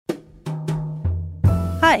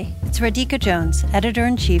Hi, it's Radhika Jones,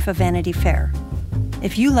 Editor-in-Chief of Vanity Fair.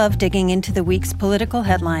 If you love digging into the week's political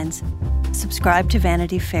headlines, subscribe to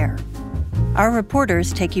Vanity Fair. Our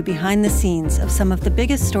reporters take you behind the scenes of some of the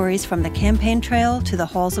biggest stories from the campaign trail to the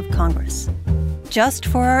halls of Congress. Just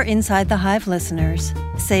for our Inside the Hive listeners,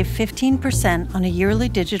 save 15% on a yearly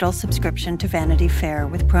digital subscription to Vanity Fair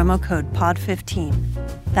with promo code POD15.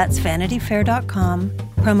 That's vanityfair.com,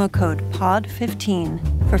 promo code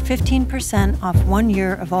POD15 for 15% off 1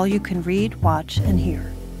 year of all you can read, watch, and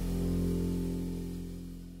hear.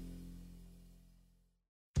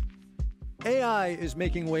 AI is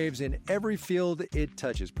making waves in every field it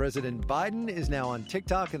touches. President Biden is now on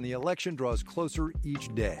TikTok, and the election draws closer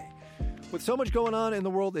each day. With so much going on in the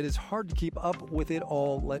world, it is hard to keep up with it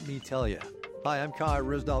all, let me tell you. Hi, I'm Kai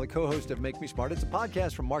Risdal, the co-host of Make Me Smart. It's a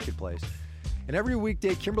podcast from Marketplace. And every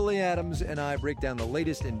weekday, Kimberly Adams and I break down the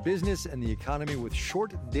latest in business and the economy with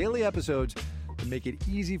short daily episodes to make it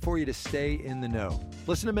easy for you to stay in the know.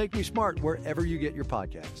 Listen to Make Me Smart wherever you get your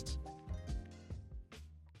podcasts.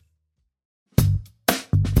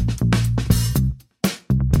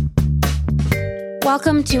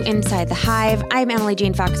 Welcome to Inside the Hive. I'm Emily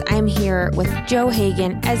Jane Fox. I'm here with Joe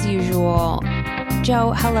Hagan, as usual.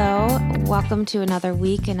 Joe, hello. Welcome to another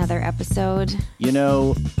week, another episode. You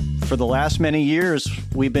know, for the last many years,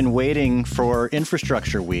 we've been waiting for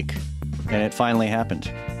Infrastructure Week, and it finally happened.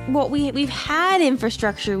 Well, we've had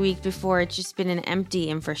Infrastructure Week before. It's just been an empty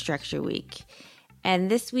Infrastructure Week.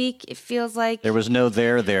 And this week, it feels like... There was no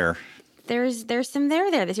there. There's some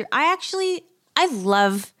there this year. I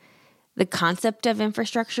love the concept of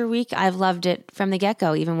Infrastructure Week. I've loved it from the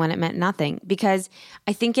get-go, even when it meant nothing, because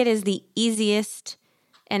I think it is the easiest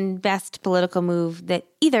and best political move that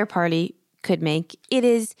either party could make. It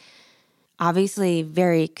is obviously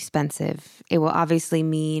very expensive. It will obviously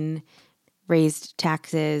mean raised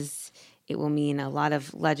taxes. It will mean a lot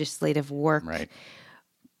of legislative work. Right.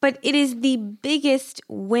 But it is the biggest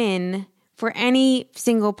win for any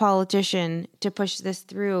single politician to push this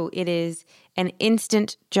through. It is an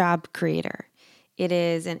instant job creator. It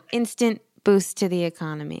is an instant boost to the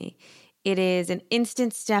economy. It is an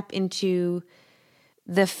instant step into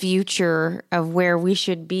the future of where we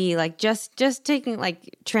should be. Like just taking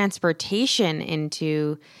like transportation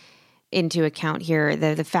into account here.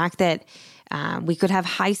 The fact that we could have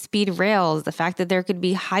high-speed rails, the fact that there could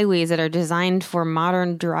be highways that are designed for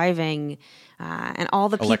modern driving, and all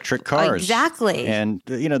the electric cars. Exactly. And,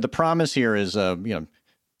 the promise here is,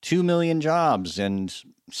 2 million jobs and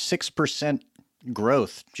 6%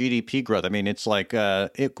 growth, GDP growth. I mean, it's like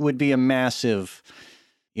it would be a massive,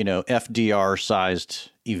 FDR-sized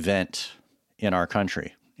event in our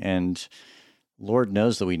country. And Lord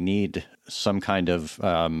knows that we need some kind of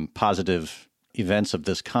positive events of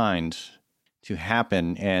this kind to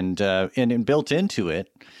happen. And built into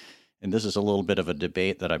it, and this is a little bit of a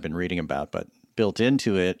debate that I've been reading about, but built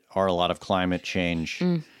into it are a lot of climate change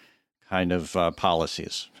kind of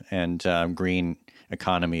policies and green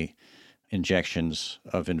economy injections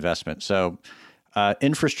of investment. So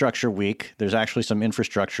Infrastructure Week, there's actually some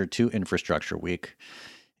infrastructure to Infrastructure Week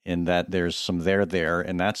in that there's some there,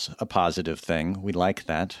 and that's a positive thing. We like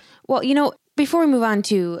that. Well, before we move on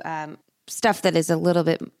to stuff that is a little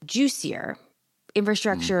bit juicier,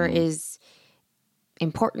 infrastructure is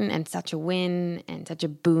important and such a win and such a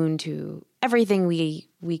boon to everything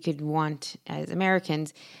we could want as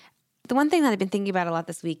Americans. The one thing that I've been thinking about a lot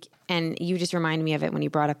this week, and you just reminded me of it when you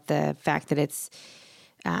brought up the fact that it's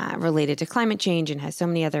related to climate change and has so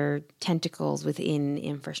many other tentacles within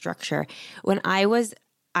infrastructure. When I was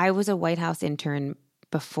a White House intern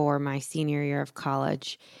before my senior year of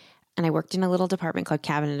college, and I worked in a little department called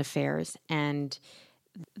Cabinet Affairs, and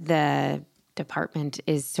the department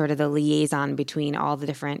is sort of the liaison between all the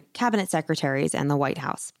different cabinet secretaries and the White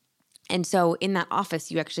House. And so in that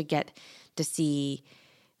office, you actually get to see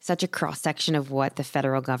such a cross-section of what the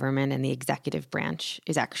federal government and the executive branch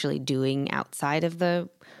is actually doing outside of the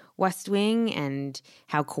West Wing and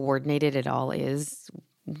how coordinated it all is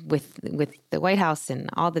with the White House and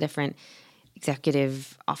all the different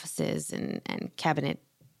executive offices and cabinet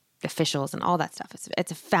officials and all that stuff.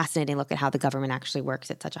 It's a fascinating look at how the government actually works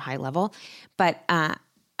at such a high level. But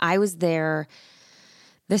I was there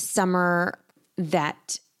this summer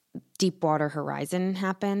that Deepwater Horizon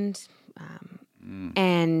happened.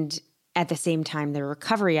 And at the same time, the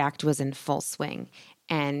Recovery Act was in full swing.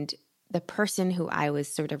 And the person who I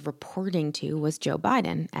was sort of reporting to was Joe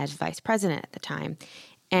Biden as vice president at the time.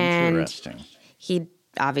 And Interesting. He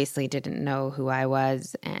obviously didn't know who I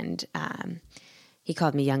was. And he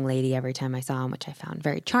called me young lady every time I saw him, which I found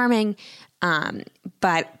very charming.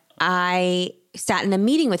 But I sat in a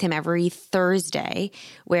meeting with him every Thursday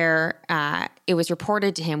where it was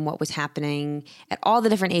reported to him what was happening at all the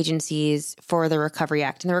different agencies for the Recovery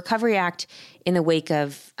Act. And the Recovery Act, in the wake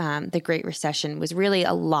of the Great Recession, was really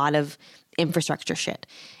a lot of infrastructure shit.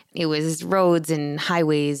 It was roads and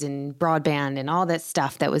highways and broadband and all that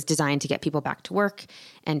stuff that was designed to get people back to work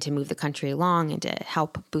and to move the country along and to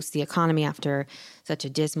help boost the economy after such a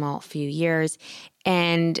dismal few years.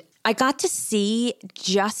 And I got to see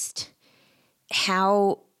just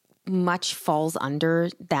how much falls under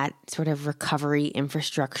that sort of recovery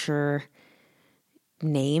infrastructure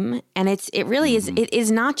name. And it really is, it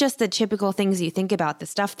is not just the typical things you think about. The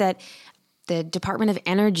stuff that the Department of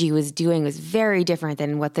Energy was doing was very different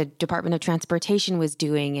than what the Department of Transportation was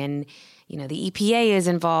doing. And, you know, the EPA is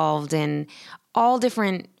involved, and all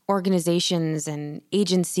different organizations and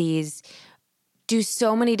agencies do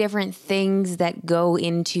so many different things that go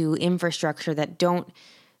into infrastructure that don't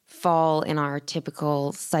fall in our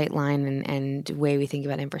typical sightline and way we think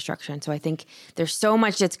about infrastructure. And so I think there's so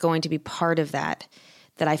much that's going to be part of that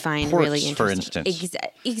I find Ports, really interesting. for instance.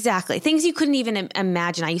 Exactly. Things you couldn't even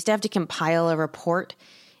imagine. I used to have to compile a report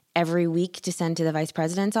every week to send to the vice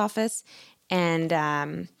president's office. And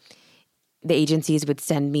the agencies would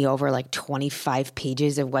send me over like 25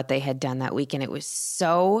 pages of what they had done that week. And it was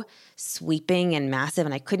so sweeping and massive.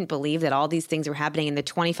 And I couldn't believe that all these things were happening. And the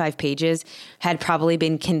 25 pages had probably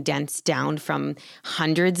been condensed down from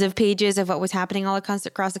hundreds of pages of what was happening all across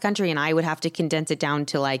the country. And I would have to condense it down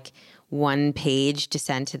to like one page to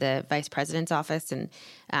send to the vice president's office. And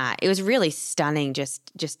it was really stunning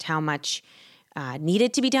just how much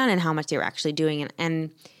needed to be done and how much they were actually doing.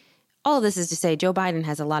 And all of this is to say Joe Biden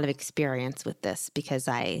has a lot of experience with this because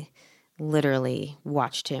I literally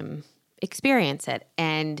watched him experience it.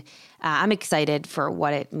 And I'm excited for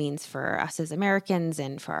what it means for us as Americans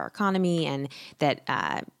and for our economy, and that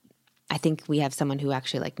I think we have someone who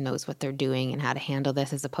actually like knows what they're doing and how to handle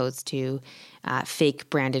this, as opposed to fake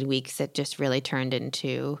branded weeks that just really turned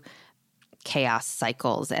into chaos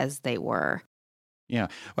cycles as they were. Yeah.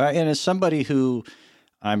 Well, and as somebody who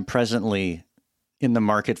I'm presently in the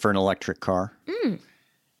market for an electric car,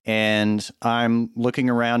 and I'm looking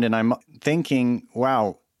around and I'm thinking,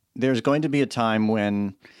 wow, there's going to be a time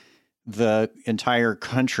when the entire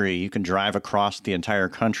country, you can drive across the entire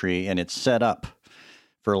country and it's set up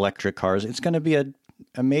for electric cars. It's going to be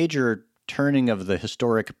a major turning of the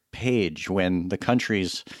historic page when the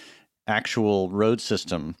country's actual road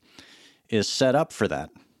system is set up for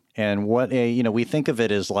that. And we think of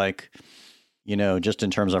it as like, just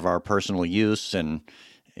in terms of our personal use and,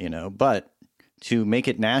 but to make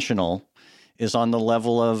it national is on the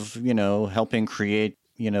level of, helping create,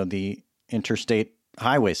 the interstate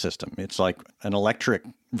highway system. It's like an electric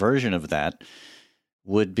version of that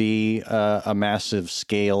would be a massive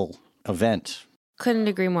scale event. Couldn't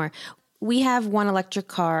agree more. We have one electric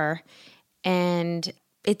car, and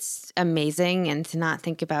it's amazing. And to not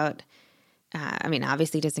think about,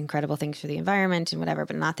 obviously it does incredible things for the environment and whatever,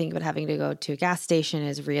 but not think about having to go to a gas station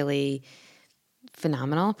is really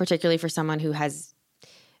phenomenal, particularly for someone who has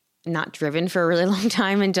not driven for a really long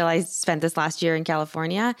time until I spent this last year in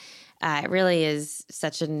California. It really is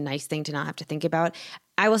such a nice thing to not have to think about.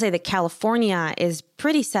 I will say that California is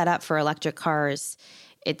pretty set up for electric cars.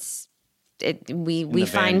 We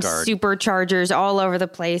find superchargers all over the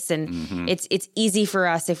place, and it's easy for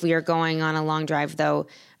us if we are going on a long drive. Though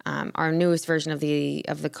our newest version of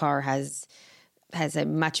the car has a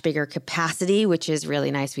much bigger capacity, which is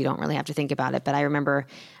really nice. We don't really have to think about it. But I remember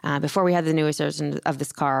before we had the newest version of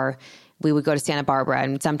this car, we would go to Santa Barbara,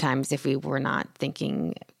 and sometimes if we were not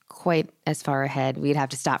thinking quite as far ahead, we'd have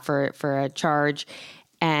to stop for a charge.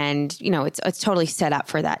 And, it's totally set up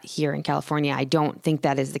for that here in California. I don't think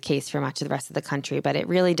that is the case for much of the rest of the country, but it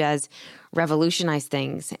really does revolutionize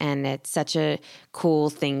things. And it's such a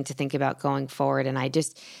cool thing to think about going forward. And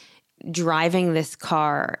driving this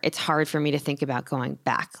car, it's hard for me to think about going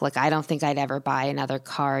back. Like, I don't think I'd ever buy another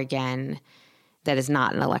car again that is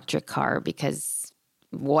not an electric car, because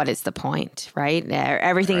what is the point, right?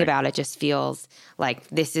 Everything about it just feels like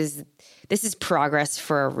this is progress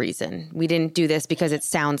for a reason. We didn't do this because it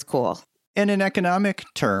sounds cool. And in economic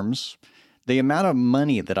terms, the amount of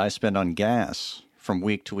money that I spend on gas from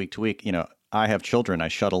week to week to week, I have children. I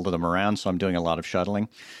shuttle them around, so I'm doing a lot of shuttling.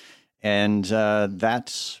 And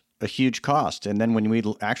that's a huge cost. And then when we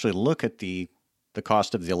actually look at the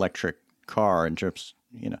cost of the electric car in terms,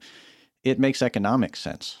 it makes economic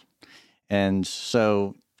sense. And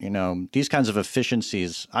so, these kinds of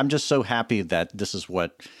efficiencies, I'm just so happy that this is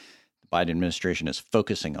what the Biden administration is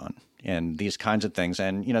focusing on, and these kinds of things.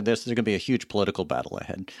 And, there's going to be a huge political battle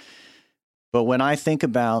ahead. But when I think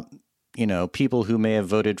about, people who may have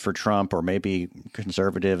voted for Trump or may be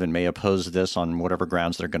conservative and may oppose this on whatever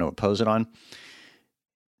grounds they're going to oppose it on,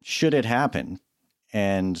 should it happen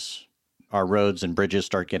and our roads and bridges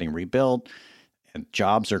start getting rebuilt and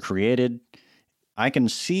jobs are created, I can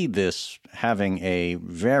see this having a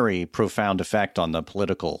very profound effect on the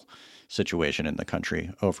political situation in the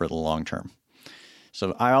country over the long term.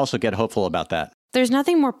 So I also get hopeful about that. There's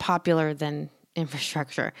nothing more popular than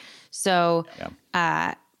infrastructure. So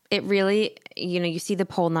it really, you see the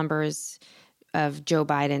poll numbers of Joe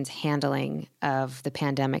Biden's handling of the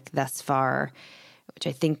pandemic thus far, which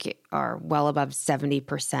I think are well above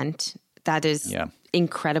 70%. That is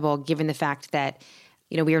incredible, given the fact that,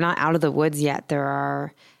 we are not out of the woods yet. There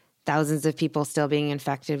are thousands of people still being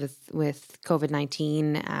infected with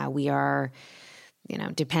COVID-19. We are,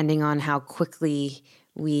 depending on how quickly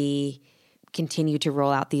we continue to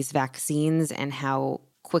roll out these vaccines and how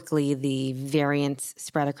quickly the variants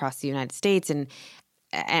spread across the United States and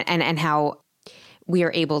how we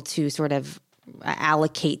are able to sort of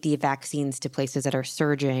allocate the vaccines to places that are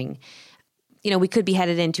surging. We could be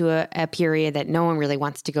headed into a period that no one really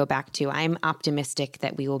wants to go back to. I'm optimistic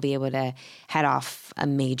that we will be able to head off a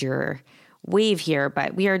major wave here,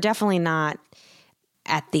 but we are definitely not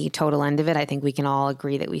at the total end of it. I think we can all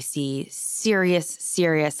agree that we see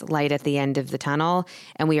serious light at the end of the tunnel,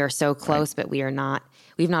 and we are so close, but we've not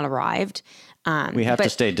arrived. We have to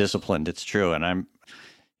stay disciplined. It's true. And I'm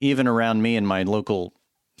even around me in my local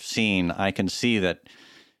scene, I can see that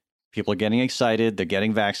people are getting excited. They're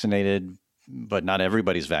getting vaccinated, but not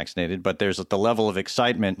everybody's vaccinated. But there's the level of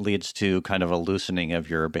excitement leads to kind of a loosening of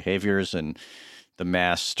your behaviors, and the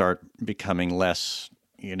masks start becoming less,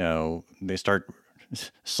 they start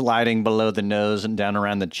sliding below the nose and down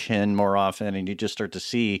around the chin more often. And you just start to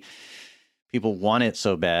see people want it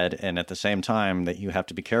so bad. And at the same time that you have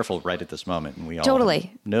to be careful right at this moment. And we all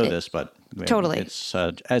know this, but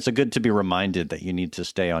it's a good to be reminded that you need to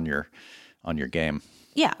stay on your game.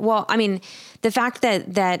 Yeah. Well, I mean, the fact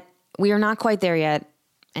that we are not quite there yet,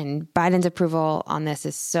 and Biden's approval on this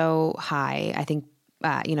is so high, I think,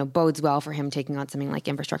 bodes well for him taking on something like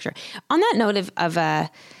infrastructure. On that note of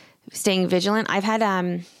staying vigilant, I've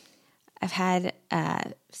had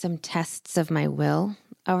some tests of my will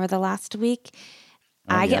over the last week.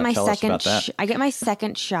 I get my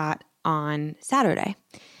second shot on Saturday,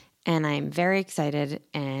 and I'm very excited,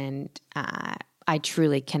 and I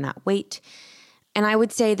truly cannot wait. And I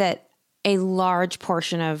would say that a large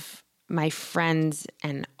portion of my friends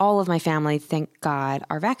and all of my family, thank God,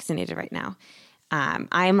 are vaccinated right now.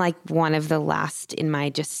 I'm like one of the last in my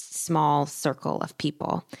just small circle of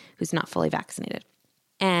people who's not fully vaccinated.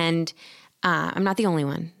 And I'm not the only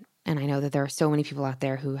one. And I know that there are so many people out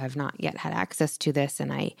there who have not yet had access to this.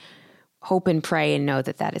 And I hope and pray and know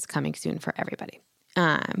that that is coming soon for everybody.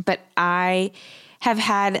 But I have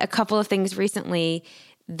had a couple of things recently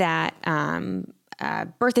that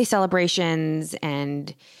birthday celebrations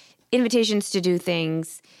and invitations to do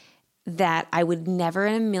things that I would never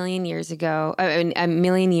in a million years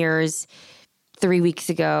 3 weeks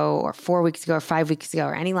ago or 4 weeks ago or 5 weeks ago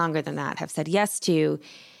or any longer than that have said yes to.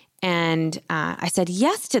 And I said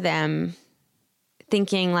yes to them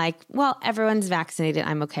thinking like, well, everyone's vaccinated.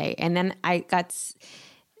 I'm okay. And then I got,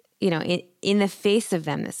 in the face of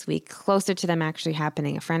them this week, closer to them actually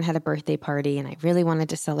happening. A friend had a birthday party and I really wanted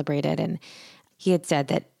to celebrate it. And he had said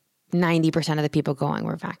that 90% of the people going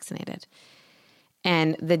were vaccinated.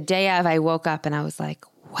 And the day of, I woke up and I was like,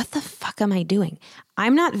 what the fuck am I doing?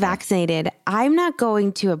 I'm not vaccinated. I'm not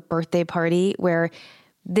going to a birthday party where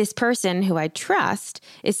this person who I trust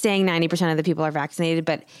is saying 90% of the people are vaccinated,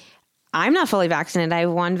 but I'm not fully vaccinated. I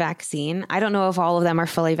have one vaccine. I don't know if all of them are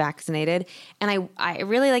fully vaccinated. And I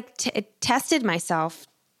really tested myself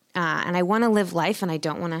and I want to live life and I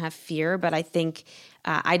don't want to have fear, but I think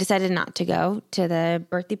I decided not to go to the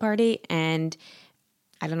birthday party, and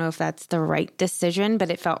I don't know if that's the right decision, but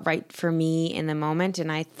it felt right for me in the moment.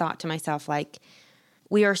 And I thought to myself, like,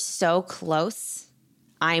 we are so close.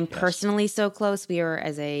 I'm personally so close. We are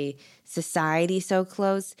as a society so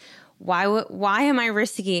close. Why am I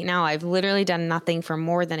risking it now? I've literally done nothing for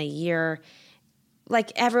more than a year.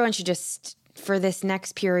 Like, everyone should just, for this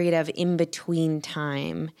next period of in-between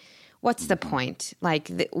time, what's the point?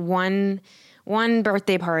 Like, one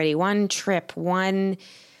birthday party, one trip, one,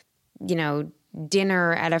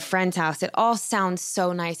 dinner at a friend's house. It all sounds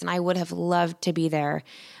so nice, and I would have loved to be there.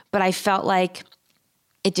 But I felt like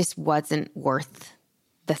it just wasn't worth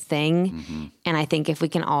the thing. Mm-hmm. And I think if we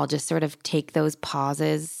can all just sort of take those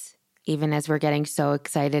pauses, even as we're getting so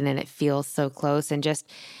excited and it feels so close, and just,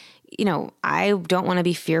 I don't want to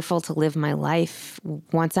be fearful to live my life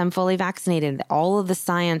once I'm fully vaccinated. All of the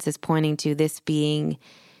science is pointing to this being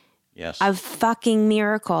a fucking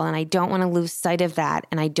miracle. And I don't want to lose sight of that.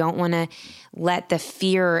 And I don't want to let the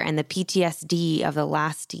fear and the PTSD of the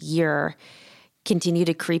last year continue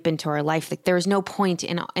to creep into our life. Like, there's no point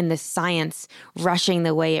in the science rushing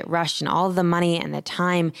the way it rushed, and all of the money and the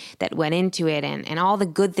time that went into it, and all the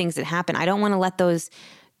good things that happened. I don't want to let those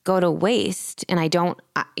go to waste. And I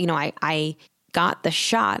got the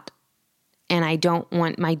shot, and I don't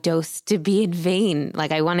want my dose to be in vain.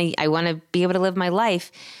 Like, I want to be able to live my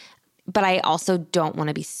life, but I also don't want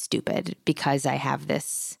to be stupid because I have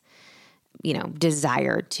this,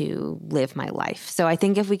 desire to live my life. So I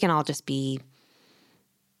think if we can all just be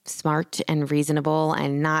smart and reasonable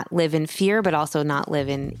and not live in fear, but also not live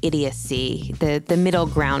in idiocy, the middle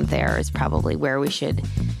ground there is probably where we should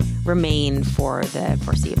remain for the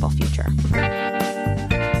foreseeable future.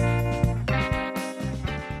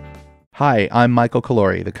 Hi, I'm Michael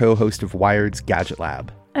Calori, the co-host of Wired's Gadget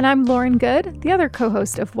Lab. And I'm Lauren Good, the other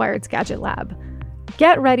co-host of Wired's Gadget Lab.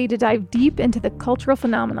 Get ready to dive deep into the cultural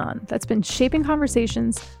phenomenon that's been shaping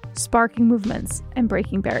conversations, sparking movements, and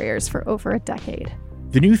breaking barriers for over a decade.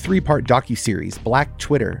 The new 3-part docuseries, Black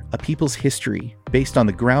Twitter, A People's History, based on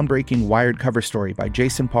the groundbreaking Wired cover story by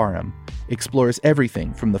Jason Parham, explores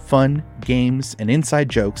everything from the fun, games, and inside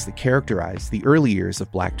jokes that characterize the early years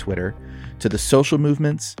of Black Twitter to the social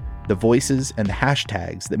movements, the voices, and the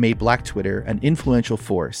hashtags that made Black Twitter an influential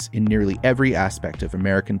force in nearly every aspect of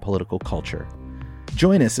American political culture.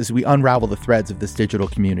 Join us as we unravel the threads of this digital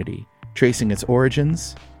community, tracing its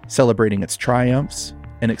origins, celebrating its triumphs,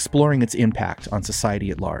 and exploring its impact on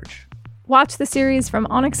society at large. Watch the series from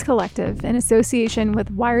Onyx Collective in association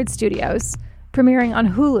with Wired Studios, premiering on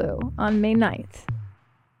Hulu on May 9th.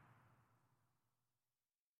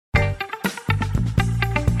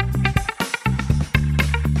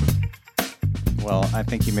 Well, I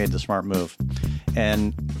think you made the smart move.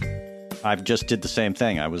 And I just did the same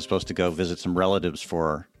thing. I was supposed to go visit some relatives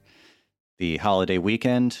for the holiday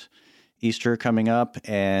weekend, Easter coming up,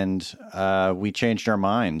 and we changed our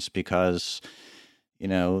minds because,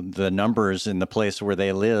 the numbers in the place where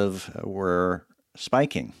they live were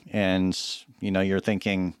spiking. And, you're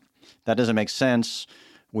thinking, that doesn't make sense.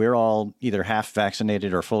 We're all either half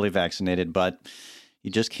vaccinated or fully vaccinated, but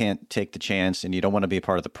you just can't take the chance, and you don't want to be a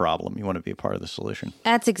part of the problem. You want to be a part of the solution.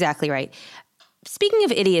 That's exactly right. Speaking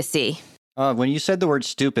of idiocy. When you said the word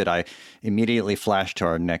stupid, I immediately flashed to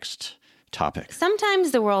our next topic.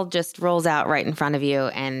 Sometimes the world just rolls out right in front of you,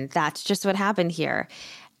 and that's just what happened here.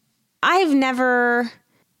 I've never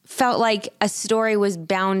felt like a story was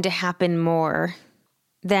bound to happen more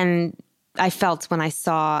than I felt when I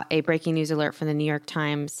saw a breaking news alert from the New York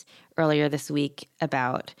Times earlier this week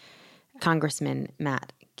about Congressman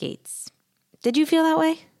Matt Gaetz. Did you feel that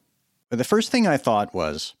way? The first thing I thought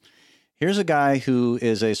was, here's a guy who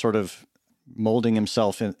is a sort of molding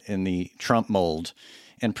himself in the Trump mold,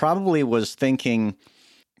 and probably was thinking,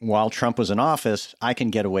 while Trump was in office, I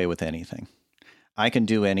can get away with anything. I can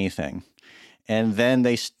do anything. And then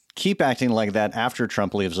they keep acting like that after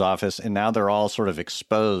Trump leaves office, and now they're all sort of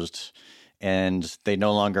exposed, and they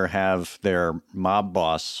no longer have their mob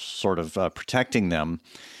boss sort of protecting them.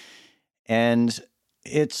 And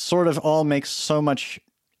it sort of all makes so much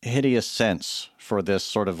hideous sense for this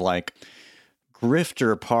sort of like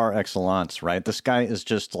grifter par excellence, right? This guy is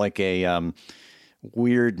just like a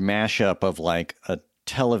weird mashup of like a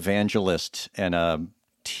televangelist and a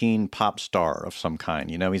teen pop star of some kind.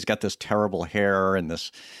 He's got this terrible hair and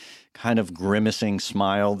this kind of grimacing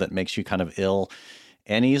smile that makes you kind of ill.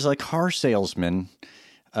 And he's a car salesman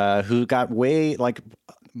who got way like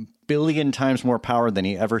billion times more power than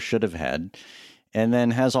he ever should have had, and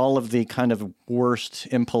then has all of the kind of worst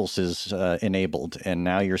impulses enabled. And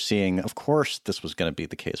now you're seeing, of course, this was going to be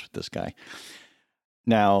the case with this guy.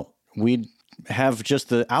 Now, we have just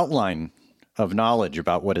the outline of knowledge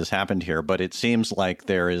about what has happened here, but it seems like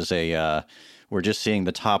there is we're just seeing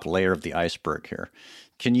the top layer of the iceberg here.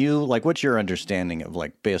 Can you, what's your understanding of,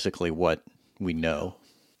 basically what we know?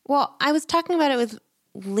 Well, I was talking about it with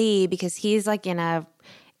Lee because he's, in a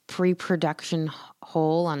pre-production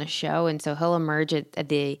hole on a show, and so he'll emerge at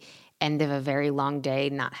the end of a very long day,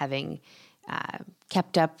 not having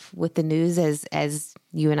kept up with the news as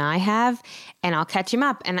you and I have, and I'll catch him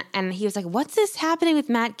up. And he was like, "What's this happening with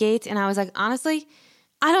Matt Gaetz?" And I was like, honestly,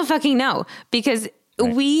 I don't fucking know, because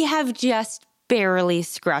we have just barely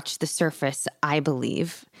scratched the surface, I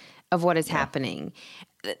believe, of what is happening.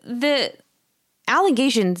 The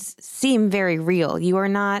allegations seem very real. You are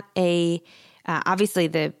not obviously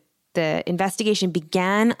the investigation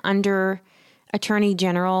began under Attorney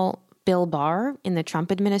General Bill Barr in the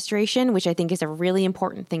Trump administration, which I think is a really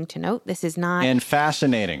important thing to note. This is not... And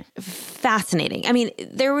fascinating. Fascinating. I mean,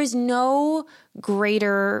 there was no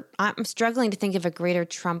greater... I'm struggling to think of a greater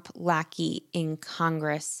Trump lackey in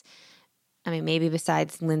Congress. I mean, maybe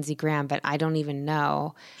besides Lindsey Graham, but I don't even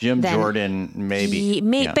know. Jim Jordan, maybe.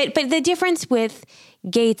 Yeah. But the difference with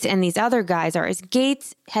Gaetz and these other guys is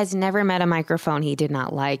Gaetz has never met a microphone he did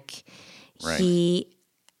not like. Right. He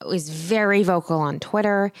was very vocal on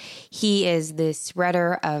Twitter. He is the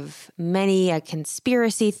spreader of many a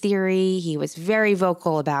conspiracy theory. He was very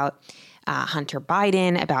vocal about Hunter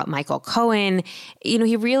Biden, about Michael Cohen. You know,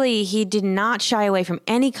 he did not shy away from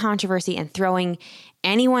any controversy and throwing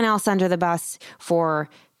anyone else under the bus for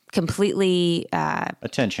completely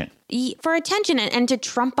attention and to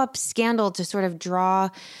trump up scandal to sort of draw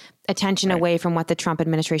attention away from what the Trump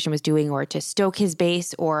administration was doing, or to stoke his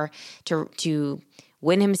base, or to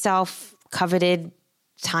win himself coveted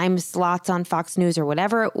time slots on Fox News or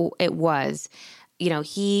whatever it was. You know,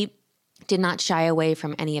 he did not shy away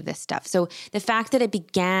from any of this stuff. So the fact that it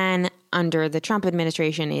began under the Trump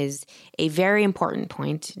administration is a very important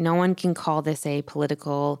point. No one can call this a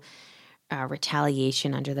political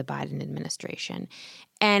retaliation under the Biden administration.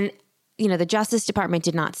 And, you know, the Justice Department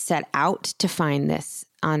did not set out to find this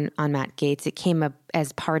on Matt Gaetz. It came up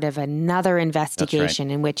as part of another investigation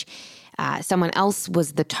in which someone else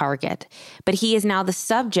was the target. But he is now the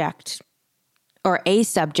subject, or a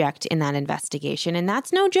subject, in that investigation. And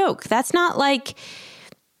that's no joke. That's not like,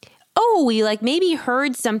 oh, we like maybe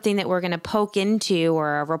heard something that we're going to poke into,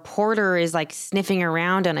 or a reporter is like sniffing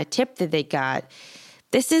around on a tip that they got.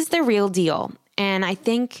 This is the real deal. And I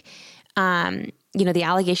think, you know, the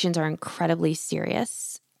allegations are incredibly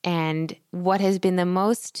serious. And what has been the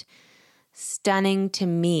most stunning to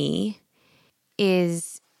me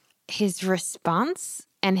is his response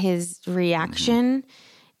and his reaction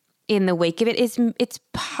in the wake of it. It's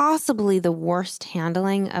possibly the worst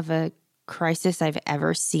handling of a crisis I've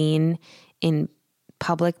ever seen in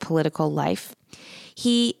public political life.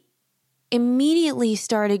 He immediately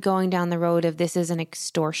started going down the road of this is an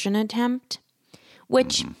extortion attempt,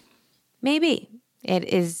 which maybe it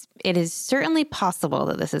is certainly possible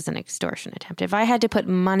that this is an extortion attempt. If I had to put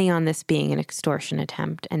money on this being an extortion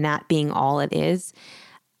attempt and that being all it is,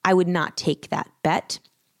 I would not take that bet.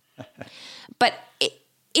 But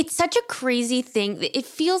it's such a crazy thing. It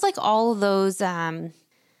feels like all of those,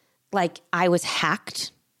 like I was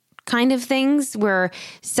hacked kind of things, where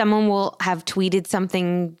someone will have tweeted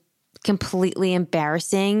something completely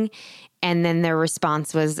embarrassing, and then their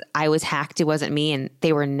response was, I was hacked, it wasn't me, and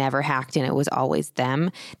they were never hacked and it was always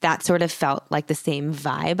them. That sort of felt like the same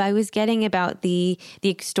vibe I was getting about the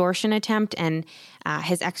extortion attempt, and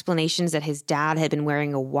his explanations that his dad had been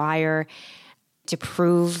wearing a wire to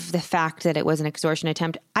prove the fact that it was an extortion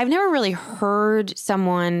attempt. I've never really heard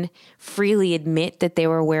someone freely admit that they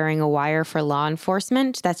were wearing a wire for law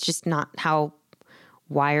enforcement. That's just not how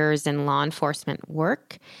wires and law enforcement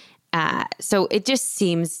work. So it just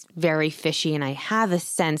seems very fishy, and I have a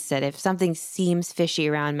sense that if something seems fishy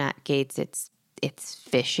around Matt Gaetz, it's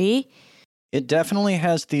fishy. It definitely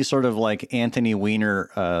has the sort of like Anthony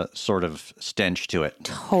Weiner sort of stench to it.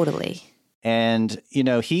 Totally. And, you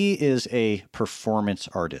know, he is a performance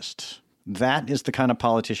artist. That is the kind of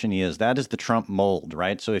politician he is. That is the Trump mold,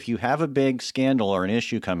 right? So if you have a big scandal or an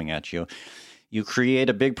issue coming at you, you create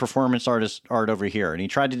a big performance art over here. And he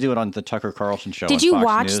tried to do it on the Tucker Carlson show. Did you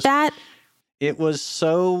watch that? It was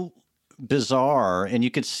so bizarre, and you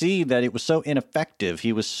could see that it was so ineffective.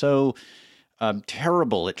 He was so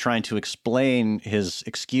terrible at trying to explain his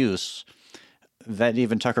excuse that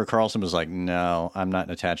even Tucker Carlson was like, no, I'm not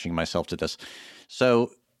attaching myself to this.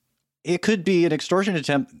 So it could be an extortion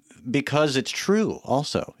attempt because it's true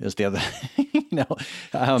also, is the other, you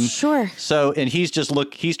know. Sure. So, and he's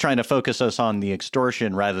trying to focus us on the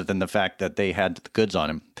extortion rather than the fact that they had the goods on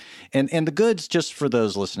him. And the goods, just for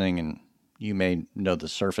those listening, and you may know the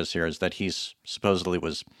surface here, is that he's supposedly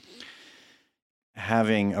was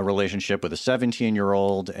having a relationship with a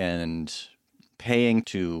 17-year-old and paying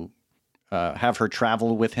to have her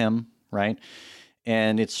travel with him, right?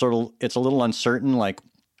 And it's a little uncertain, like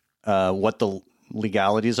what the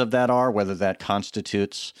legalities of that are, whether that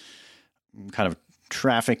constitutes kind of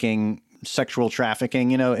trafficking, sexual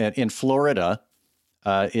trafficking. You know, in Florida,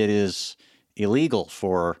 it is illegal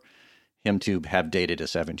for him to have dated a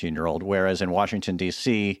 17-year-old, whereas in Washington,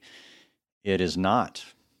 D.C., it is not.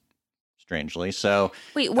 Strangely, so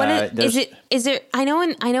wait, what is it? Is there? I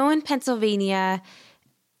know in Pennsylvania,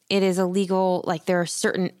 it is illegal. Like there are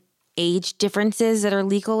certain age differences that are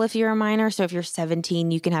legal if you're a minor. So if you're 17,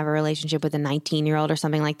 you can have a relationship with a 19-year-old or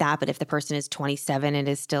something like that. But if the person is 27, it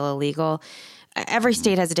is still illegal. Every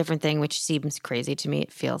state has a different thing, which seems crazy to me.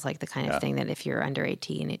 It feels like the kind of thing that if you're under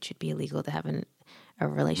 18, it should be illegal to have a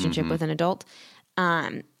relationship with an adult.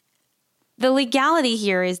 The legality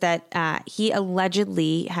here is that he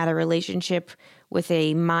allegedly had a relationship with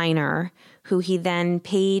a minor who he then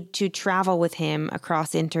paid to travel with him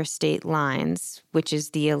across interstate lines, which is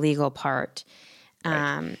the illegal part.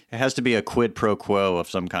 Right. It has to be a quid pro quo of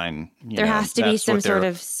some kind. There has to be some sort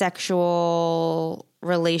of sexual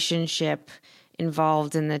relationship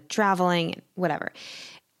involved in the traveling, whatever.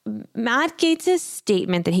 Matt Gaetz'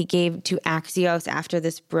 statement that he gave to Axios after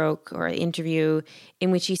this broke, or an interview in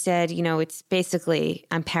which he said, it's basically,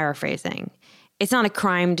 I'm paraphrasing, it's not a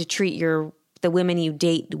crime to treat the women you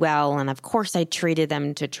date well, and of course I treated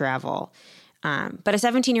them to travel. But a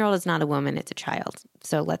 17-year-old is not a woman, it's a child.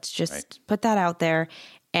 So let's just put that out there.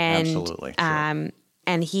 And, absolutely. Sure.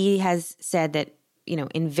 And he has said that,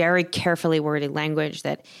 in very carefully worded language,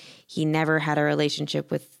 that he never had a relationship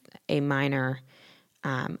with a minor.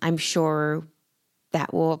 I'm sure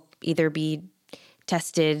that will either be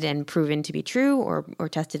tested and proven to be true or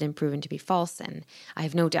tested and proven to be false. And I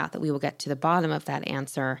have no doubt that we will get to the bottom of that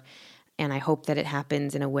answer. And I hope that it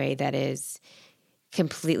happens in a way that is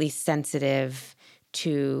completely sensitive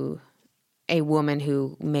to a woman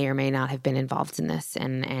who may or may not have been involved in this,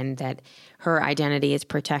 and that her identity is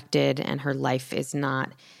protected and her life is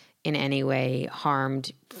not in any way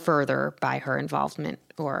harmed further by her involvement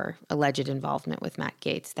or alleged involvement with Matt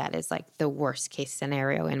Gaetz. That is like the worst case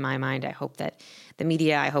scenario in my mind. I hope that the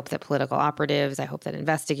media, I hope that political operatives, I hope that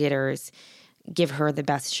investigators give her the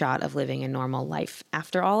best shot of living a normal life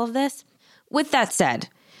after all of this. With that said,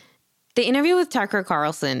 the interview with Tucker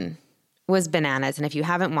Carlson was bananas. And if you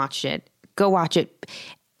haven't watched it, go watch it.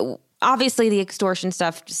 Obviously, the extortion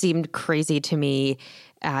stuff seemed crazy to me.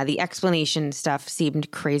 The explanation stuff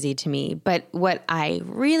seemed crazy to me. But what I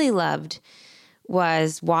really loved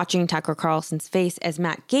was watching Tucker Carlson's face as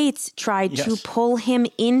Matt Gaetz tried to pull him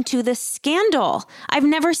into the scandal. I've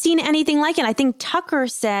never seen anything like it. I think Tucker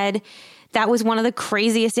said that was one of the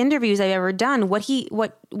craziest interviews I've ever done. What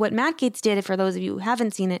Matt Gaetz did, for those of you who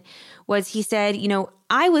haven't seen it, was he said,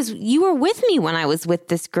 you were with me when I was with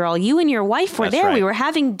this girl. You and your wife were there. Right. We were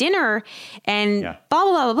having dinner and blah,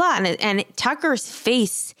 blah, blah, blah. And Tucker's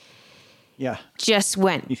face just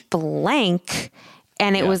went blank.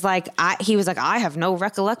 And it was like, he was like, I have no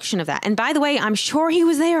recollection of that. And by the way, I'm sure he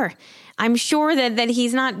was there. I'm sure that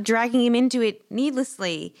he's not dragging him into it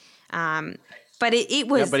needlessly. But it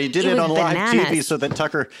was, but he did it on live TV so that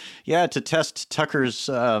Tucker, to test Tucker's,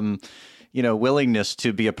 willingness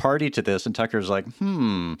to be a party to this. And Tucker's like,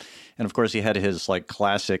 And of course he had his like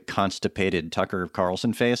classic constipated Tucker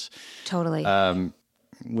Carlson face. Totally.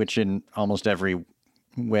 Which in almost every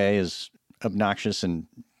way is obnoxious and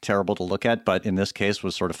terrible to look at, but in this case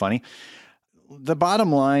was sort of funny. The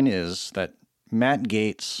bottom line is that Matt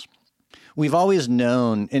Gaetz, we've always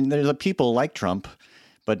known, and there's people like Trump,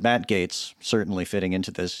 but Matt Gaetz certainly fitting into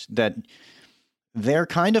this, that they're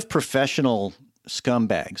kind of professional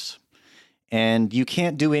scumbags. And you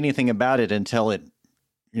can't do anything about it until it,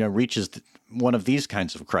 reaches one of these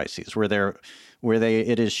kinds of crises where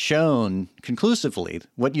it is shown conclusively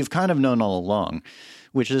what you've kind of known all along,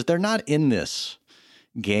 which is they're not in this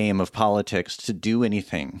game of politics to do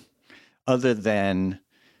anything other than,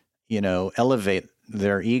 elevate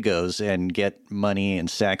their egos and get money and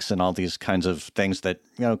sex and all these kinds of things that,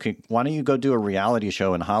 why don't you go do a reality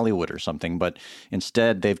show in Hollywood or something? But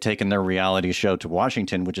instead they've taken their reality show to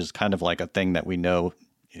Washington, which is kind of like a thing that we know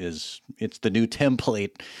it's the new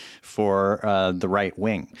template for the right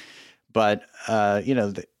wing. But,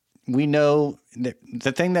 we know that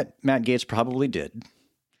the thing that Matt Gaetz probably did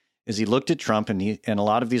is he looked at Trump, and a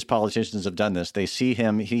lot of these politicians have done this. They see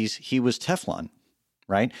him, he was Teflon.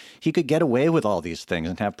 Right? He could get away with all these things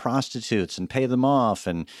and have prostitutes and pay them off.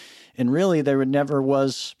 And really, there never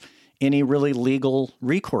was any really legal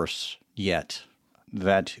recourse yet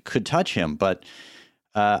that could touch him. But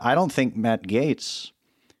I don't think Matt Gaetz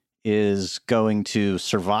is going to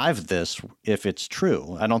survive this if it's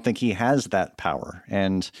true. I don't think he has that power.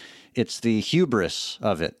 And it's the hubris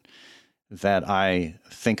of it that I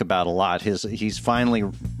think about a lot. He's finally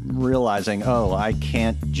realizing, I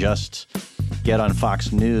can't just get on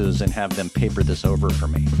Fox News and have them paper this over for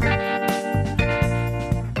me.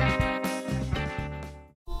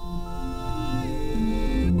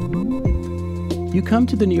 You come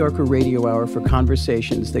to the New Yorker Radio Hour for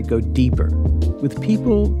conversations that go deeper with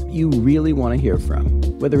people you really want to hear from,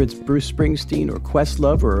 whether it's Bruce Springsteen or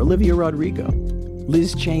Questlove or Olivia Rodrigo,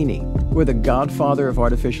 Liz Cheney, or the godfather of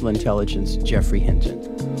artificial intelligence, Geoffrey Hinton,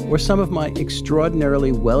 or some of my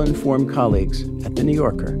extraordinarily well-informed colleagues at The New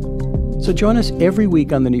Yorker. So join us every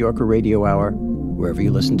week on The New Yorker Radio Hour, wherever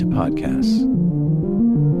you listen to podcasts.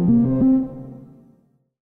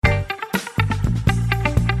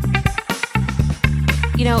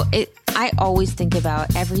 You know, I always think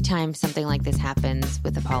about every time something like this happens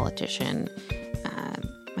with a politician,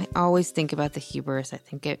 I always think about the hubris. I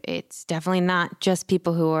think it's definitely not just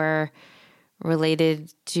people who are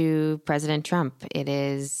related to President Trump. It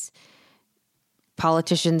is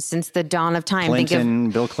politicians since the dawn of time.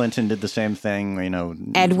 Bill Clinton did the same thing, you know.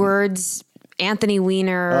 Edwards, Anthony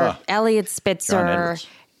Weiner, Elliot Spitzer,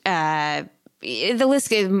 the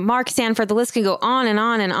list, Mark Sanford, the list can go on and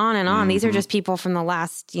on and on and on. These are just people from the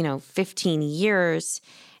last, 15 years.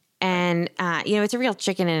 And, it's a real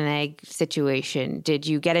chicken and an egg situation. Did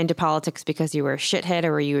you get into politics because you were a shithead,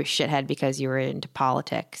 or were you a shithead because you were into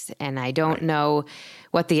politics? And I don't know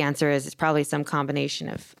what the answer is. It's probably some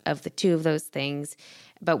combination of the two of those things.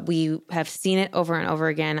 But we have seen it over and over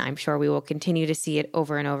again. I'm sure we will continue to see it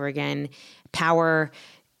over and over again. Power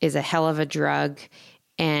is a hell of a drug.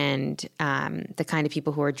 And the kind of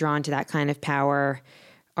people who are drawn to that kind of power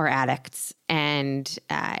are addicts. And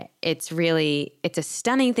it's a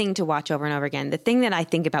stunning thing to watch over and over again. The thing that I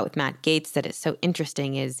think about with Matt Gaetz that is so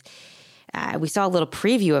interesting is we saw a little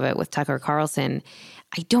preview of it with Tucker Carlson.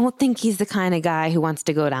 I don't think he's the kind of guy who wants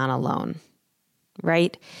to go down alone,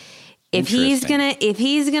 right? If he's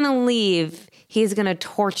gonna leave, he's gonna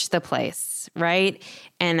torch the place, right?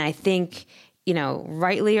 And I think,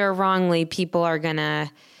 rightly or wrongly, people are gonna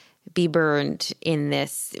be burned in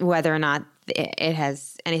this, whether or not it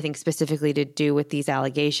has anything specifically to do with these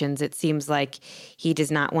allegations. It seems like he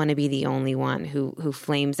does not want to be the only one who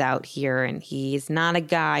flames out here, and he's not a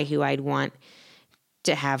guy who I'd want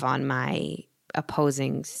to have on my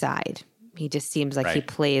opposing side. He just seems like he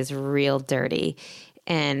plays real dirty,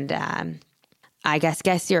 and I guess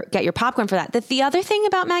get your popcorn for that. The other thing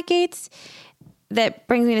about Matt Gaetz that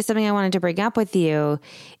brings me to something I wanted to bring up with you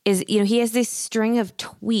is, he has this string of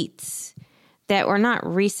tweets that were not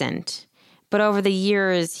recent, but over the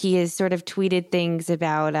years, he has sort of tweeted things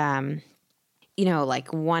about,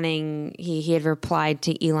 like wanting, he had replied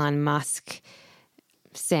to Elon Musk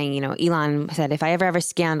saying, Elon said, if I ever have a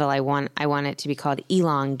scandal, I want it to be called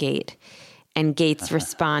Elon-gate. And Gaetz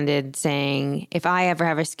responded saying, if I ever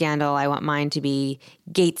have a scandal, I want mine to be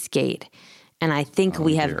GaetzGate. And I think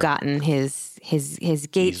we have gotten his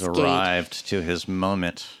GaetzGate. He's arrived to his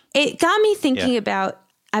moment. It got me thinking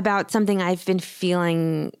about something I've been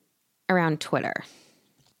feeling around Twitter.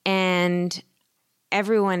 And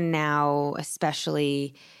everyone now,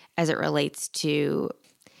 especially as it relates to,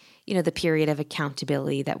 the period of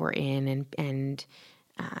accountability that we're in, and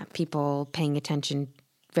people paying attention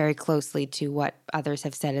very closely to what others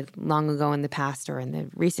have said long ago in the past or in the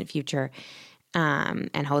recent future,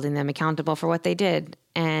 and holding them accountable for what they did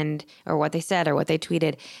or what they said or what they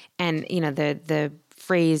tweeted. And, the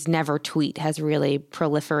phrase never tweet has really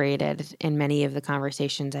proliferated in many of the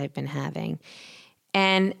conversations I've been having.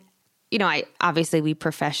 And, we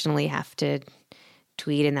professionally have to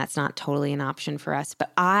tweet, and that's not totally an option for us.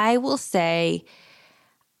 But I will say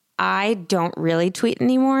I don't really tweet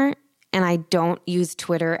anymore, and I don't use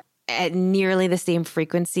Twitter at nearly the same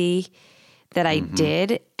frequency that I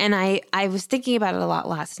did. And I was thinking about it a lot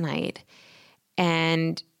last night.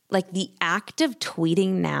 And like the act of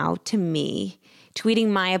tweeting now, to me, tweeting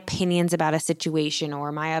my opinions about a situation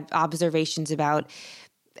or my observations about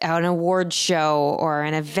an award show or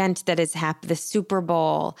an event that has happened, the Super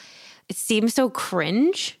Bowl, it seems so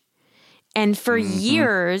cringe. And for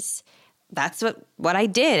years, that's what I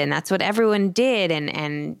did, and that's what everyone did.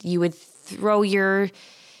 And you would throw your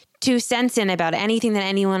 2 cents in about anything that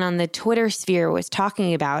anyone on the Twitter sphere was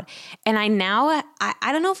talking about. And I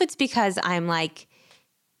don't know if it's because I'm like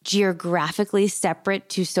geographically separate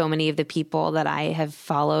to so many of the people that I have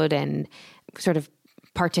followed and sort of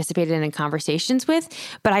participated in conversations with,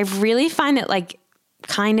 but I really find it like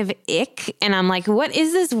kind of ick. And I'm like, what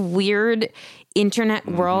is this weird internet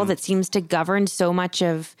world that seems to govern so much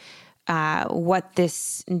of what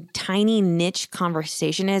this tiny niche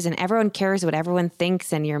conversation is, and everyone cares what everyone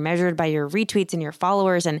thinks, and you're measured by your retweets and your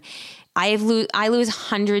followers. And I lose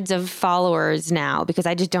hundreds of followers now because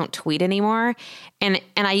I just don't tweet anymore. And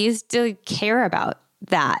I used to care about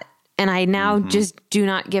that. And I now just do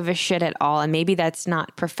not give a shit at all. And maybe that's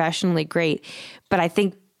not professionally great, but I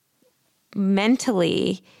think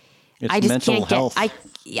mentally, it's I just mental can't health.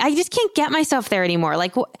 I just can't get myself there anymore.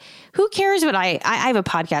 Like, who cares what I have a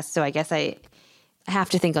podcast, so I guess I have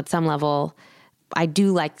to think on some level I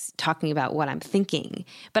do like talking about what I'm thinking.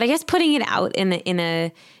 But I guess putting it out in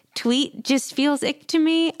a tweet just feels ick to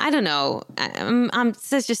me. I don't know. It's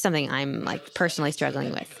just something I'm like personally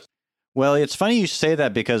struggling with. Well, it's funny you say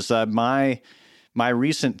that because my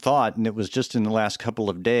recent thought, and it was just in the last couple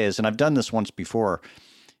of days, and I've done this once before,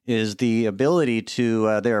 is the ability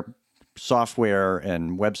to there are software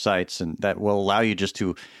and websites and that will allow you just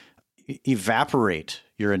to evaporate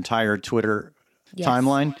your entire Twitter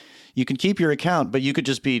timeline. You can keep your account, but you could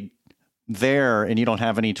just be there and you don't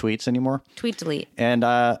have any tweets anymore. Tweet delete. And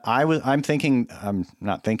I am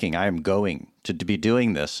going to be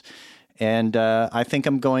doing this. And I think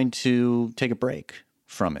I'm going to take a break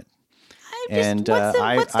from it.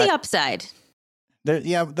 What's the upside?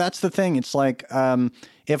 That's the thing. It's like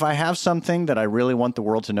if I have something that I really want the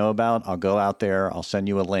world to know about, I'll go out there. I'll send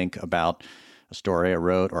you a link about a story I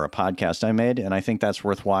wrote or a podcast I made, and I think that's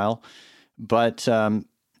worthwhile. But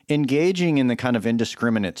engaging in the kind of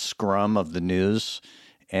indiscriminate scrum of the news,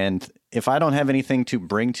 and if I don't have anything to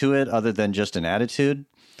bring to it other than just an attitude,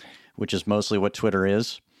 which is mostly what Twitter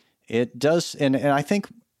is, it does. And I think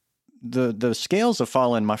the scales have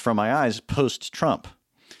fallen from my eyes post-Trump.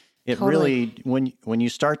 It totally. Really, when you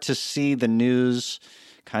start to see the news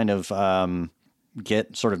kind of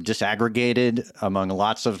get sort of disaggregated among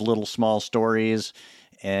lots of little small stories,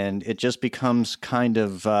 and it just becomes kind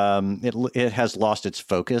of it has lost its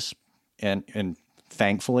focus, and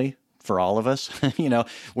thankfully for all of us,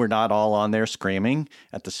 we're not all on there screaming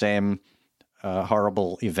at the same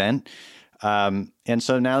horrible event, and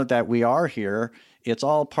so now that we are here, it's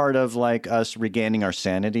all part of like us regaining our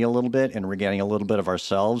sanity a little bit and regaining a little bit of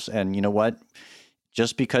ourselves. And you know what?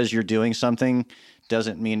 Just because you're doing something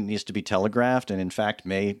doesn't mean it needs to be telegraphed, and in fact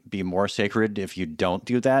may be more sacred if you don't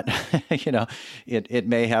do that. It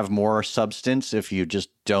may have more substance if you just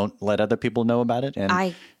don't let other people know about it. And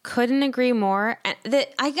I couldn't agree more.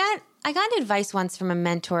 I got advice once from a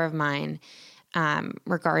mentor of mine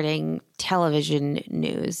regarding television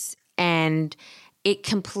news, and it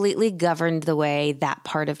completely governed the way that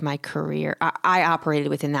part of my career, I operated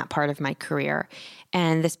within that part of my career.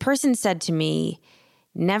 And this person said to me,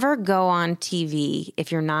 never go on TV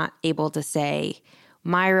if you're not able to say,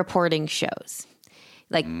 my reporting shows.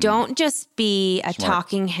 Like, don't just be a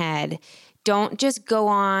talking head. Don't just go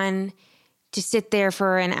on to sit there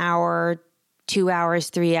for an hour, 2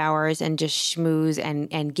 hours, 3 hours, and just schmooze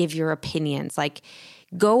and give your opinions. Like,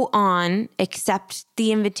 go on, accept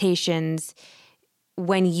the invitations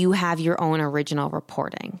when you have your own original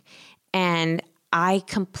reporting. And I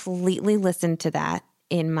completely listened to that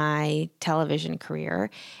in my television career.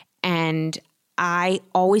 And I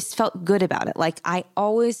always felt good about it. Like, I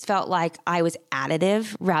always felt like I was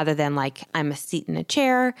additive rather than like I'm a seat in a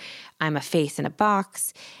chair, I'm a face in a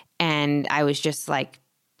box. And I was just like,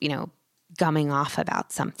 gumming off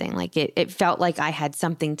about something. Like it felt like I had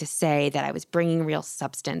something to say, that I was bringing real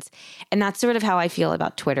substance. And that's sort of how I feel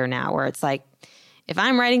about Twitter now, where it's like, if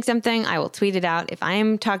I'm writing something, I will tweet it out. If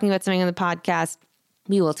I'm talking about something on the podcast,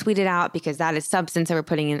 we will tweet it out because that is substance that we're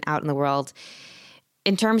putting out in the world.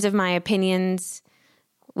 In terms of my opinions,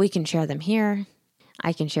 we can share them here.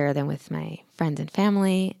 I can share them with my friends and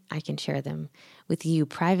family. I can share them with you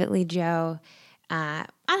privately, Joe. I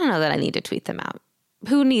don't know that I need to tweet them out.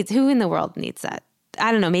 Who in the world needs that?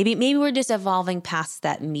 I don't know. Maybe we're just evolving past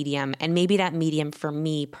that medium, and maybe that medium for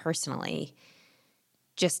me personally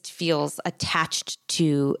just feels attached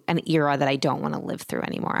to an era that I don't want to live through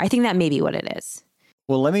anymore. I think that may be what it is.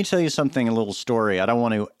 Well, let me tell you something, a little story. I don't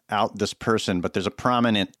want to out this person, but there's a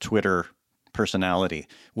prominent Twitter personality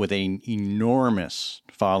with an enormous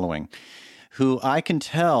following who I can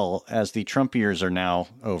tell, as the Trump years are now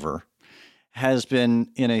over, has been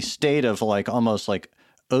in a state of like almost like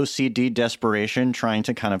OCD desperation, trying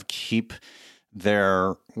to kind of keep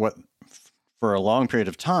their what for a long period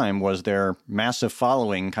of time was their massive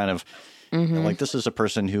following kind of like, this is a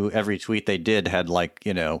person who every tweet they did had like,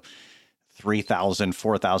 3,000,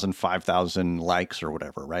 4,000, 5,000 likes or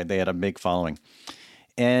whatever, right? They had a big following.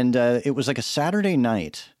 And it was like a Saturday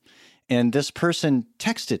night, and this person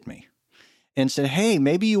texted me and said, hey,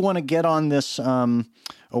 maybe you want to get on this,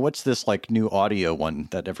 what's this like new audio one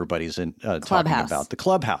that everybody's talking about? The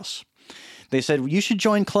Clubhouse. They said, you should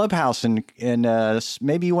join Clubhouse and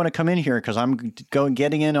maybe you want to come in here because I'm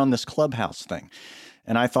getting in on this Clubhouse thing.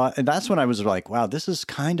 And I thought, and that's when I was like, wow, this is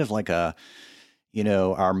kind of like a,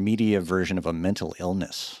 our media version of a mental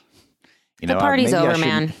illness. The party's over,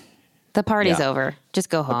 man. The party's over. Just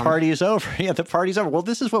go home. The party is over. Yeah, the party's over. Well,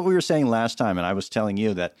 this is what we were saying last time. And I was telling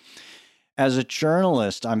you that as a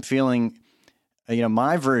journalist, I'm feeling,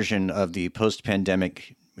 my version of the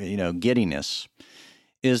post-pandemic, giddiness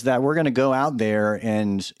is that we're going to go out there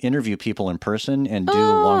and interview people in person and do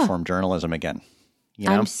long-form journalism again. You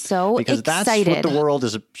know? I'm so because excited. That's what the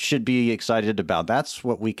world should be excited about. That's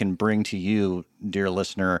what we can bring to you, dear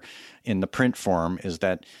listener, in the print form, is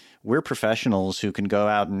that we're professionals who can go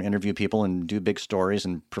out and interview people and do big stories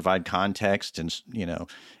and provide context and,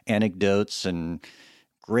 anecdotes and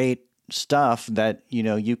great stuff that,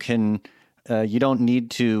 you can, you don't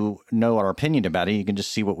need to know our opinion about it. You can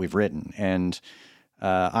just see what we've written. And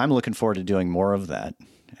I'm looking forward to doing more of that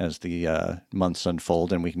as the months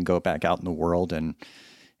unfold, and we can go back out in the world and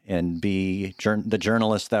be the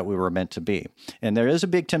journalists that we were meant to be. And there is a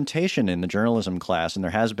big temptation in the journalism class, and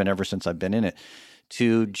there has been ever since I've been in it,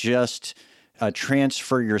 to just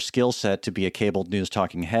transfer your skill set to be a cabled news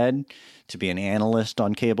talking head, to be an analyst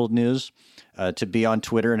on cabled news, to be on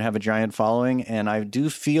Twitter and have a giant following. And I do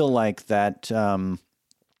feel like that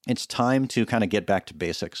it's time to kind of get back to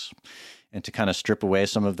basics and to kind of strip away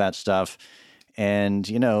some of that stuff. And,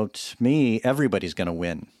 to me, everybody's going to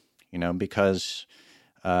win, because,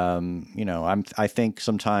 I think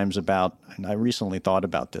sometimes about, and I recently thought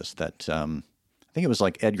about this, that I think it was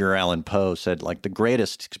like Edgar Allan Poe said, like, the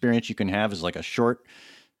greatest experience you can have is like a short,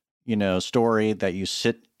 story that you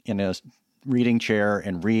sit in a reading chair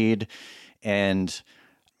and read, and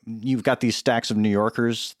you've got these stacks of New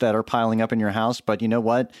Yorkers that are piling up in your house. But you know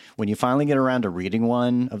what? When you finally get around to reading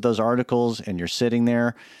one of those articles and you're sitting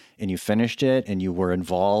there and you finished it and you were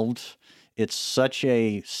involved, it's such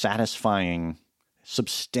a satisfying,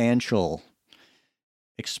 substantial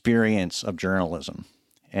experience of journalism.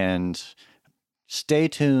 And stay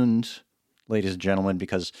tuned, ladies and gentlemen,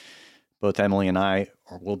 because both Emily and I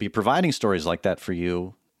will be providing stories like that for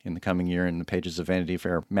you in the coming year in the pages of Vanity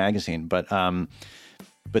Fair magazine. But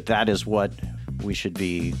that is what we should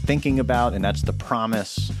be thinking about, and that's the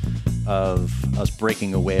promise of us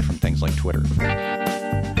breaking away from things like Twitter.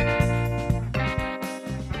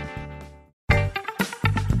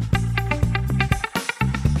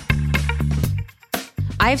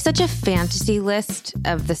 I have such a fantasy list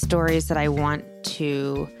of the stories that I want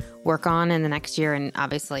to work on in the next year. And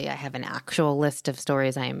obviously, I have an actual list of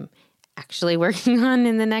stories I'm actually working on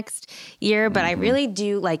in the next year. But I really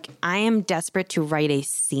do, I am desperate to write a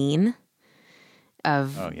scene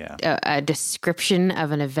of a description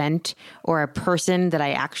of an event or a person that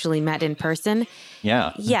I actually met in person.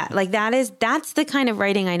 Yeah. Yeah, that's the kind of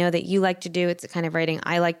writing I know that you like to do. It's the kind of writing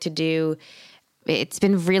I like to do. It's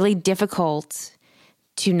been really difficult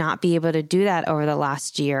to not be able to do that over the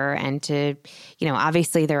last year, and to,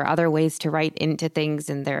 obviously there are other ways to write into things,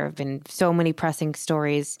 and there have been so many pressing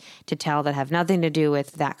stories to tell that have nothing to do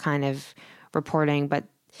with that kind of reporting. But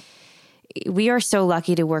we are so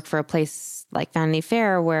lucky to work for a place like Vanity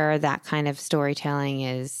Fair where that kind of storytelling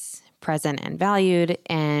is present and valued.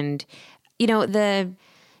 And, the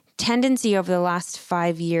tendency over the last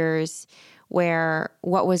 5 years where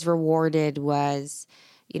what was rewarded was,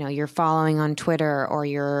 your following on Twitter, or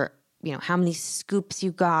your, how many scoops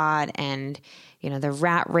you got, and, the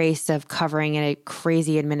rat race of covering a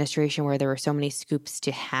crazy administration where there were so many scoops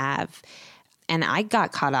to have. And I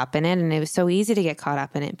got caught up in it, and it was so easy to get caught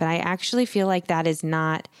up in it. But I actually feel like that is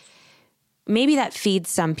not, maybe that feeds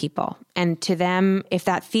some people. And to them, if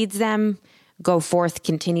that feeds them, go forth,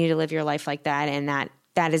 continue to live your life like that. And that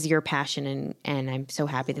is your passion, and I'm so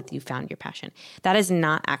happy that you found your passion. That is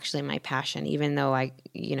not actually my passion, even though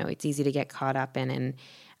it's easy to get caught up in. And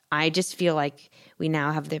I just feel like we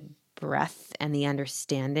now have the breadth and the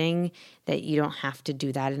understanding that you don't have to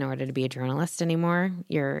do that in order to be a journalist anymore.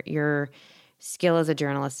 Your skill as a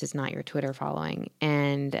journalist is not your Twitter following.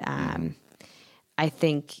 And I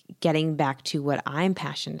think getting back to what I'm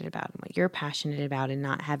passionate about and what you're passionate about, and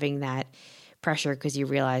not having that pressure because you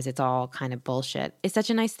realize it's all kind of bullshit, is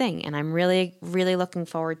such a nice thing. And I'm really, really looking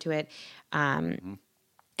forward to it. And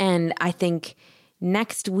I think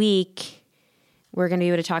next week we're going to be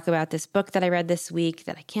able to talk about this book that I read this week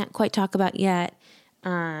that I can't quite talk about yet.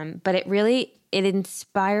 But it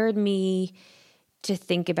inspired me to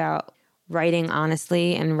think about writing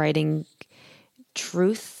honestly and writing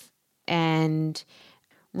truth and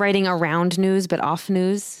writing around news but off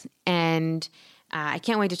news. And I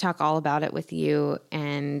can't wait to talk all about it with you.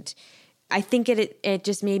 And I think it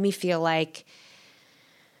just made me feel like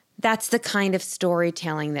that's the kind of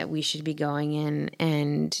storytelling that we should be going in.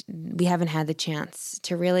 And we haven't had the chance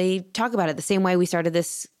to really talk about it the same way we started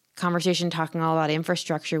this conversation talking all about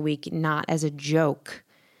Infrastructure Week, not as a joke.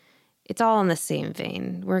 It's all in the same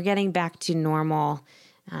vein. We're getting back to normal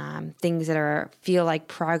things that feel like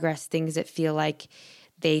progress, things that feel like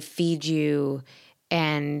they feed you.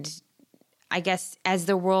 And I guess as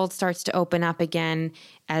the world starts to open up again,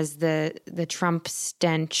 as the Trump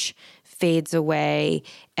stench fades away,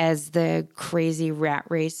 as the crazy rat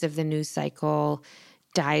race of the news cycle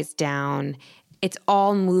dies down, it's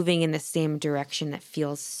all moving in the same direction that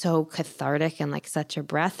feels so cathartic and like such a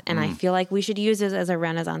breath. And I feel like we should use it as a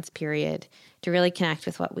Renaissance period to really connect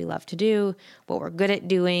with what we love to do, what we're good at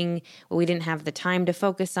doing, what we didn't have the time to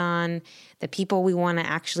focus on, the people we want to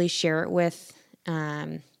actually share it with.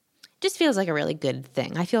 Just feels like a really good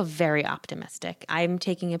thing. I feel very optimistic. I'm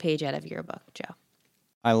taking a page out of your book, Joe.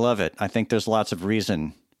 I love it. I think there's lots of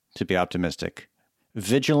reason to be optimistic.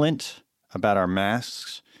 Vigilant about our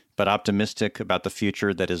masks, but optimistic about the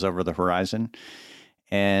future that is over the horizon.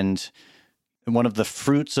 And one of the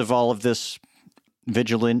fruits of all of this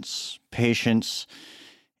vigilance, patience,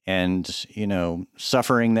 and,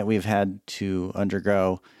 suffering that we've had to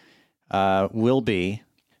undergo will be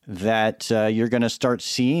that you're going to start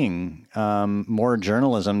seeing more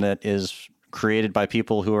journalism that is created by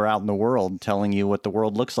people who are out in the world telling you what the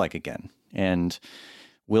world looks like again. And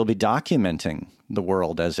we'll be documenting the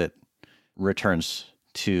world as it returns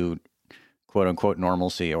to quote unquote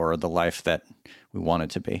normalcy, or the life that we want it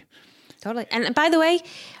to be. Totally. And by the way,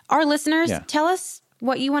 our listeners, tell us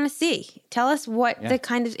what you want to see. Tell us what the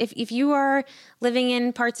kind of, if you are living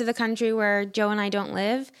in parts of the country where Joe and I don't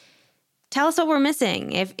live, tell us what we're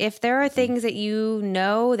missing. If there are things that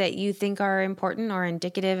that you think are important or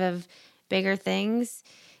indicative of bigger things,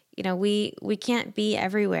 we can't be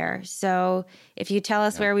everywhere. So if you tell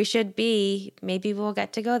us where we should be, maybe we'll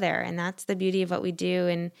get to go there. And that's the beauty of what we do.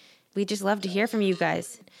 And we just love to hear from you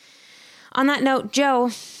guys. On that note,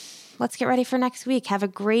 Joe, let's get ready for next week. Have a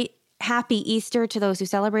great, happy Easter to those who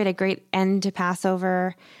celebrate, a great end to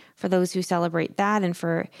Passover for those who celebrate that. And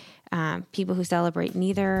for people who celebrate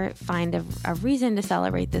neither, find a reason to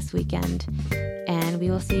celebrate this weekend. And we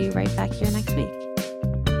will see you right back here next week.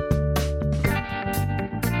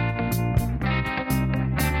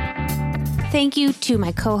 Thank you to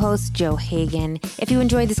my co-host, Joe Hagan. If you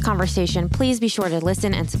enjoyed this conversation, please be sure to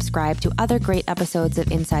listen and subscribe to other great episodes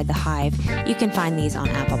of Inside the Hive. You can find these on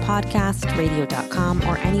Apple Podcasts, radio.com,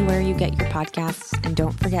 or anywhere you get your podcasts. And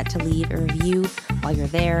don't forget to leave a review while you're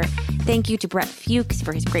there. Thank you to Brett Fuchs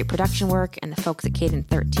for his great production work, and the folks at Cadence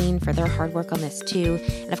 13 for their hard work on this too.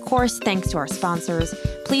 And of course, thanks to our sponsors.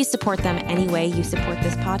 Please support them any way you support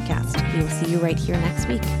this podcast. We will see you right here next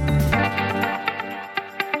week.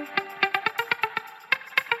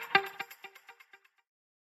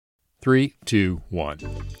 3, 2, 1.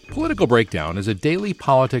 Political Breakdown is a daily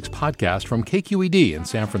politics podcast from KQED in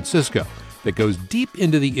San Francisco that goes deep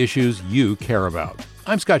into the issues you care about.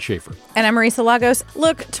 I'm Scott Schaefer. And I'm Marisa Lagos.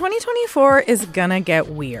 Look, 2024 is gonna get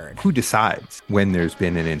weird. Who decides when there's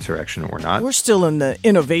been an insurrection or not? We're still in the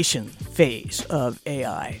innovation phase of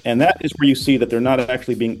AI. And that is where you see that they're not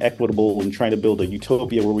actually being equitable and trying to build a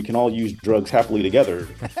utopia where we can all use drugs happily together.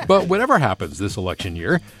 But whatever happens this election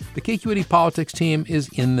year, the KQED politics team is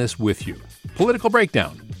in this with you. Political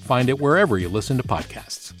Breakdown. Find it wherever you listen to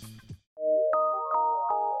podcasts.